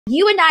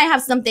you and I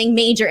have something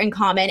major in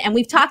common. And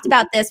we've talked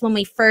about this when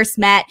we first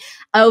met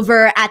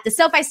over at the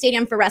SoFi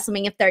Stadium for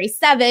WrestleMania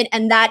 37.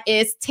 And that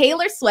is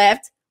Taylor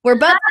Swift. We're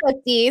both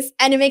Swifties,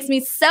 and it makes me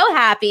so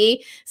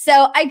happy.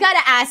 So I got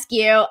to ask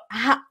you,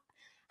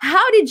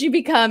 how did you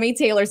become a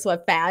Taylor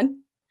Swift fan?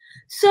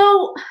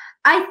 So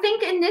I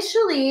think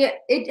initially, I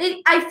feel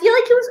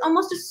like it was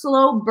almost a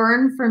slow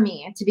burn for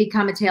me to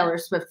become a Taylor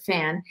Swift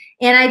fan.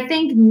 And I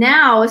think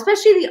now,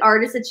 especially the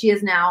artist that she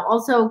is now,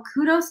 also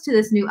kudos to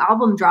this new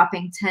album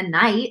dropping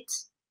tonight.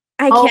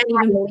 I can't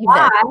even believe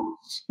that.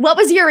 What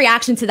was your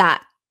reaction to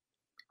that?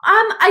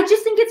 I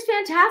just think it's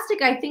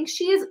fantastic. I think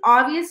she is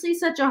obviously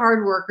such a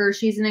hard worker.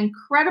 She's an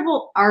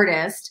incredible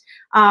artist.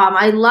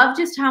 I love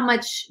just how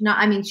much,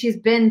 she's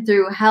been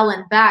through hell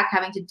and back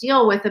having to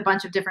deal with a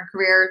bunch of different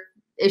career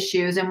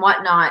issues and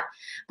whatnot.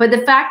 But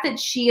the fact that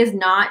she is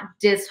not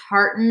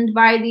disheartened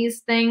by these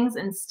things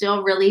and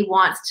still really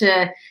wants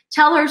to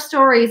tell her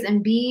stories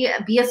and be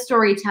a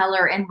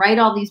storyteller and write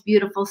all these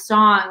beautiful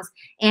songs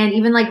and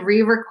even like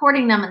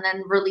re-recording them and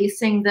then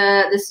releasing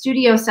the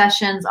studio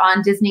sessions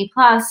on Disney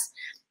Plus.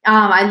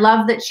 I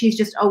love that she's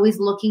just always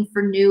looking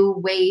for new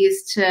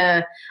ways to,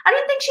 I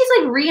don't think she's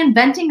like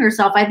reinventing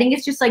herself. I think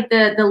it's just like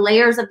the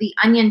layers of the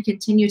onion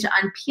continue to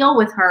unpeel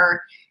with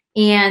her.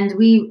 And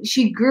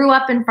she grew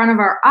up in front of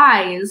our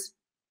eyes,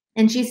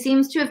 and she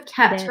seems to have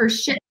kept her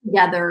shit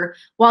together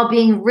while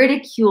being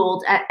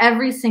ridiculed at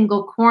every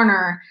single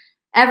corner.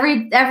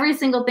 Every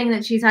single thing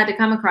that she's had to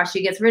come across,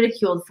 she gets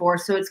ridiculed for.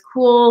 So it's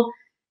cool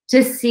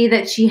to see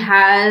that she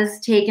has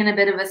taken a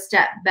bit of a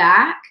step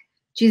back.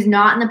 She's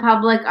not in the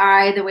public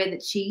eye the way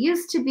that she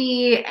used to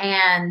be.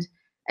 And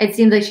it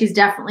seems like she's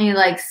definitely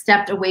like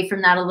stepped away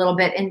from that a little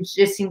bit and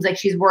just seems like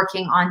she's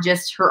working on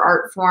just her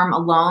art form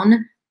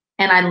alone.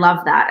 And I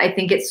love that. I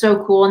think it's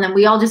so cool. And then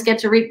we all just get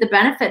to reap the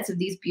benefits of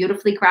these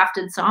beautifully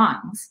crafted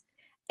songs.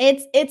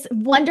 It's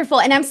wonderful.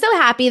 And I'm so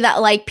happy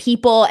that like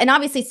people, and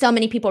obviously so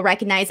many people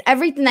recognize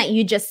everything that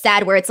you just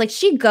said, where it's like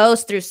she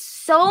goes through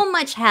so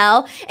much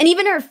hell. And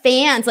even her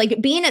fans,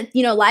 like being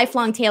a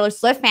lifelong Taylor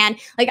Swift fan,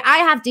 like I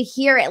have to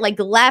hear it like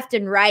left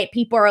and right.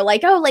 People are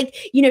like, oh, like,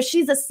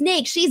 she's a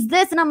snake, she's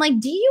this. And I'm like,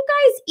 do you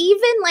guys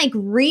even like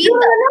read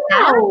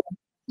the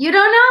You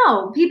don't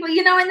know. People,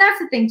 and that's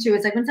the thing too.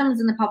 It's like when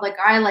someone's in the public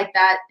eye like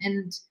that,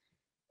 and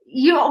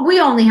we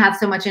only have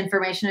so much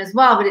information as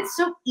well, but it's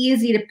so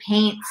easy to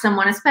paint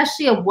someone,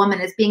 especially a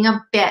woman, as being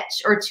a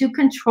bitch or too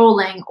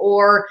controlling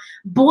or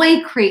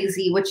boy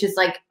crazy, which is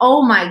like,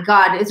 oh my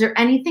God, is there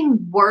anything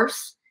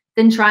worse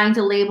than trying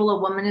to label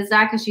a woman as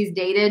that because she's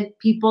dated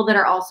people that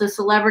are also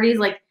celebrities?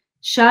 Like,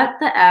 shut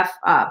the F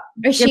up.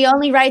 Or she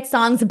only writes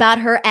songs about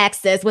her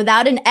exes.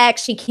 Without an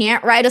ex, she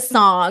can't write a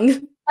song.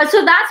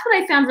 So that's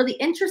what I found really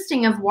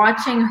interesting of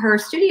watching her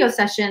studio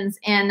sessions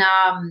and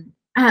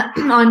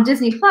on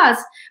Disney Plus,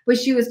 where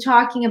she was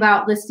talking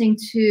about listening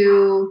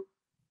to,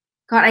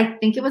 God, I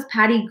think it was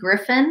Patty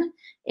Griffin,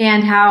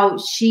 and how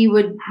she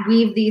would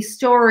weave these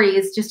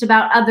stories just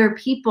about other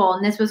people.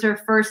 And this was her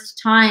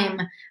first time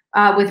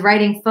with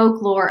writing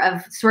folklore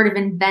of sort of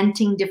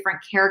inventing different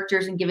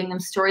characters and giving them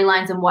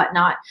storylines and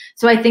whatnot.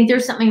 So I think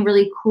there's something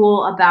really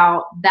cool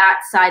about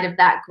that side of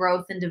that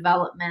growth and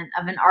development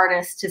of an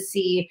artist to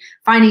see,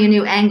 finding a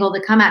new angle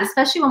to come at,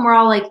 especially when we're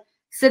all like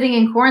sitting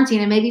in quarantine.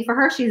 And maybe for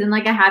her, she's in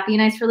like a happy,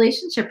 nice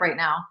relationship right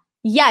now.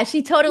 Yeah,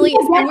 she totally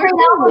is. Right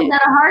now, is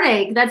that a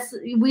heartache?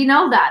 We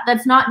know that.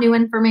 That's not new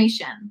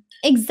information.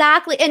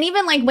 Exactly. And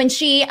even like when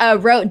she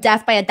wrote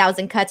Death by a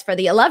Thousand Cuts for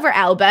the Lover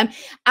album,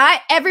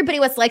 everybody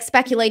was like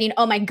speculating,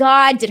 oh my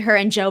God, did her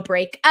and Joe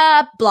break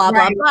up? Blah,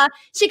 blah, blah.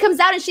 She comes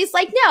out and she's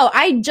like, no,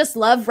 I just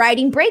love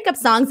writing breakup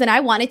songs and I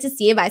wanted to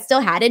see if I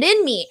still had it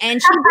in me. And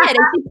she did,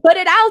 and she put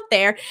it out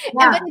there.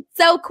 Yeah. But it's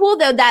so cool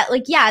though that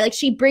like, yeah, like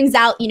she brings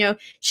out,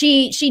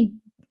 she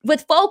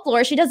with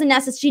folklore, she didn't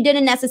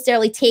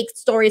necessarily take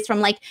stories from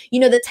like,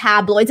 the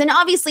tabloids. And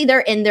obviously they're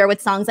in there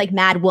with songs like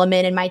Mad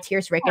Woman and My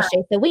Tears Ricochet.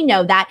 Yeah. So we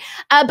know that.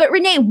 But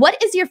Renee,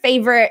 what is your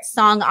favorite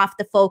song off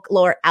the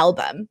folklore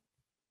album?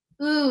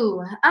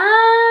 Ooh,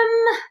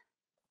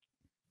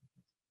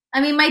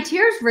 My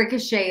Tears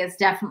Ricochet is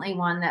definitely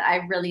one that I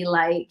really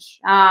like.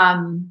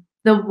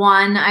 The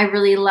one I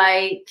really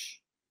like,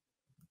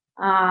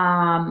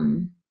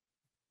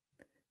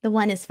 the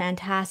one is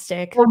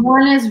fantastic. The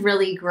one is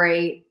really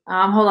great.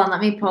 Hold on, let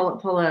me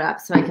pull it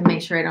up so I can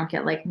make sure I don't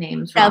get like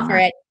names wrong. Go for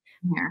it.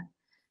 Here.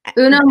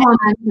 Uno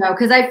Momento,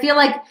 because I feel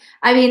like,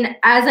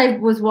 as I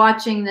was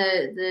watching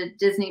the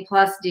Disney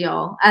Plus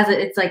deal,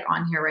 it's like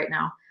on here right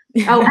now.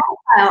 Oh, Exile.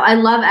 I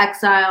love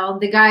Exile.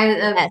 The guy,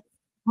 yes.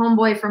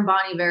 Homeboy from Bon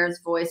Iver's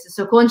voice is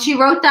so cool. And she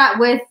wrote that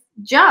with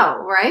Joe,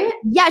 right?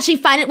 Yeah, she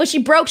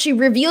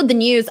revealed the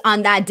news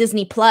on that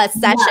Disney Plus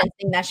session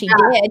thing that she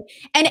did.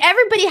 And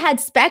everybody had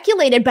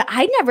speculated, but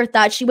I never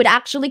thought she would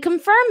actually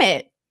confirm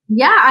it.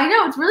 Yeah, I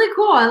know. It's really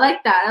cool. I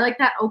like that. I like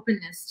that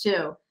openness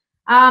too.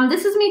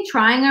 This Is Me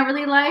Trying, I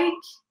really like.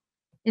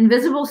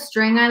 Invisible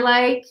String I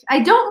like. I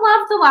don't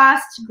love the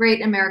last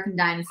Great American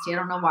Dynasty. I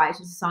don't know why. It's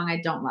just a song I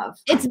don't love.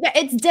 It's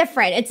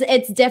different.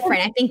 It's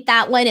different. I think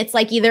that one, it's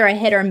like either a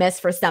hit or miss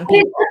for some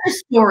people. It's a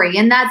story,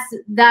 and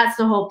that's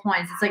the whole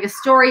point. It's like a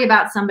story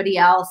about somebody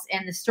else,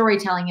 and the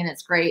storytelling in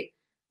it's great.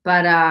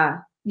 But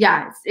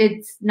yeah,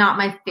 it's not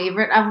my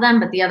favorite of them,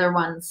 but the other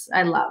ones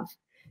I love.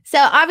 So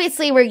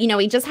obviously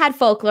we just had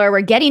Folklore,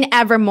 we're getting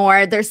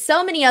Evermore. There's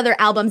so many other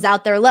albums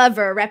out there.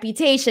 Lover,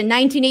 Reputation,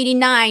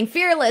 1989,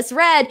 Fearless,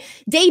 Red,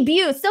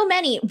 Debut, so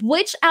many.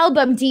 Which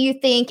album do you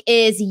think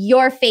is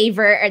your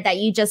favorite or that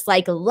you just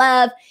like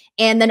love?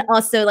 And then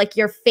also like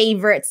your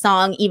favorite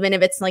song, even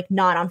if it's like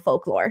not on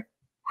Folklore?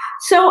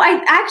 So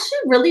I actually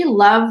really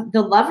love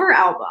the Lover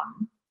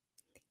album.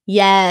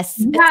 Yes.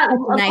 Yeah,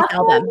 it's a nice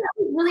album.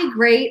 Really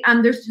great.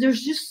 There's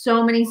just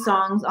so many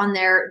songs on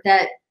there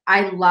that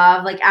I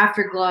love, like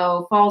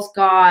Afterglow, False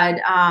God,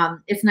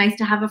 It's Nice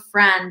to Have a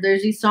Friend.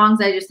 There's these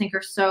songs I just think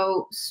are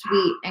so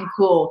sweet and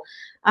cool.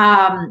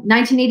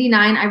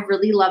 1989 I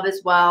really love as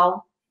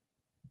well.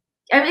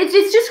 I mean,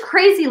 it's just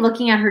crazy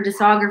looking at her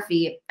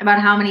discography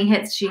about how many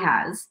hits she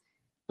has.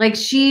 Like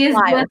she is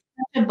just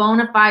such a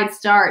bona fide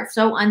star. It's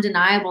so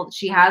undeniable that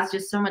she has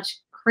just so much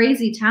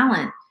crazy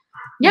talent.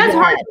 Yeah, it's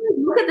hard to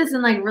look at this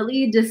and like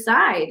really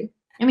decide.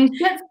 I mean,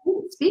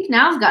 Speak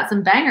Now's got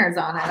some bangers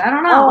on it. I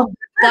don't know. Oh,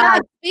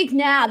 God, Speak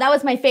Now. That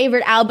was my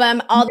favorite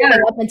album all the way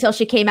up until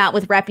she came out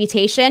with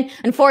Reputation.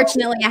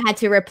 Unfortunately, I had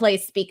to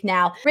replace Speak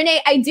Now.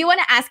 Renee, I do want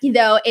to ask you,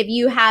 though, if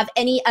you have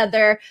any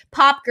other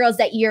pop girls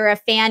that you're a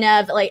fan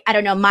of, like, I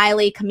don't know,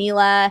 Miley,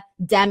 Camila,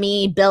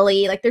 Demi,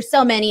 Billie. Like, there's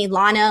so many.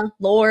 Lana,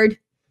 Lorde.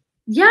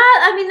 Yeah,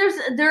 I mean,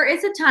 there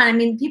is a ton. I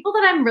mean, people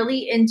that I'm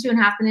really into and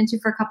have been into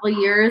for a couple of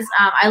years.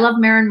 I love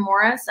Maren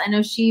Morris. I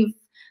know she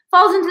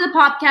falls into the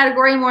pop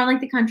category, more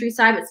like the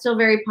countryside, but still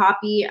very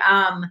poppy.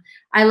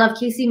 I love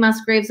Casey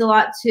Musgraves a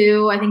lot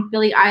too. I think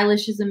Billie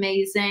Eilish is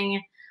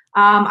amazing.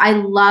 I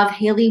love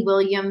Hayley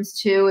Williams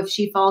too. If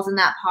she falls in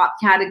that pop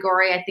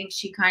category, I think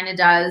she kind of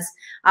does.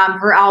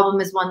 Her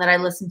album is one that I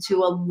listened to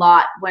a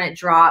lot when it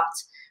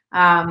dropped.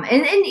 And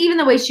even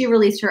the way she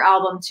released her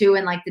album too,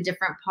 and like the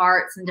different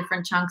parts and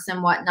different chunks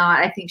and whatnot,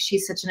 I think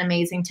she's such an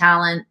amazing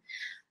talent.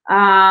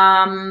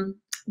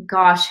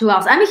 Gosh, who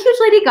else? I'm a huge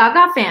Lady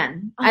Gaga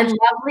fan. I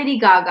love Lady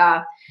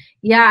Gaga.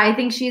 Yeah, I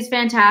think she's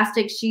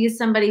fantastic. She's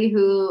somebody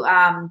who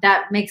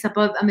that makes up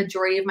a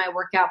majority of my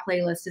workout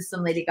playlist is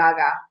some Lady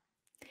Gaga.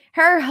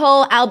 Her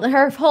whole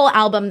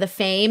album, The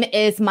Fame,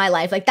 is my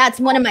life. Like that's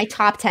one of my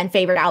top 10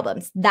 favorite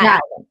albums. Album.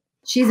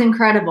 She's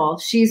incredible.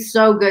 She's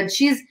so good.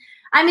 She's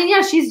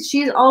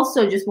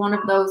also just one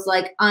of those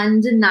like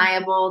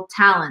undeniable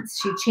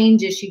talents. She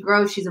changes, she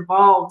grows, she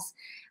evolves.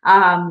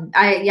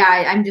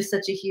 I'm just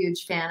such a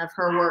huge fan of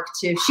her work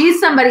too. She's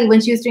somebody, when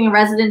she was doing a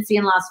residency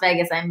in Las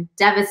Vegas, I'm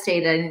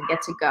devastated I didn't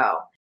get to go.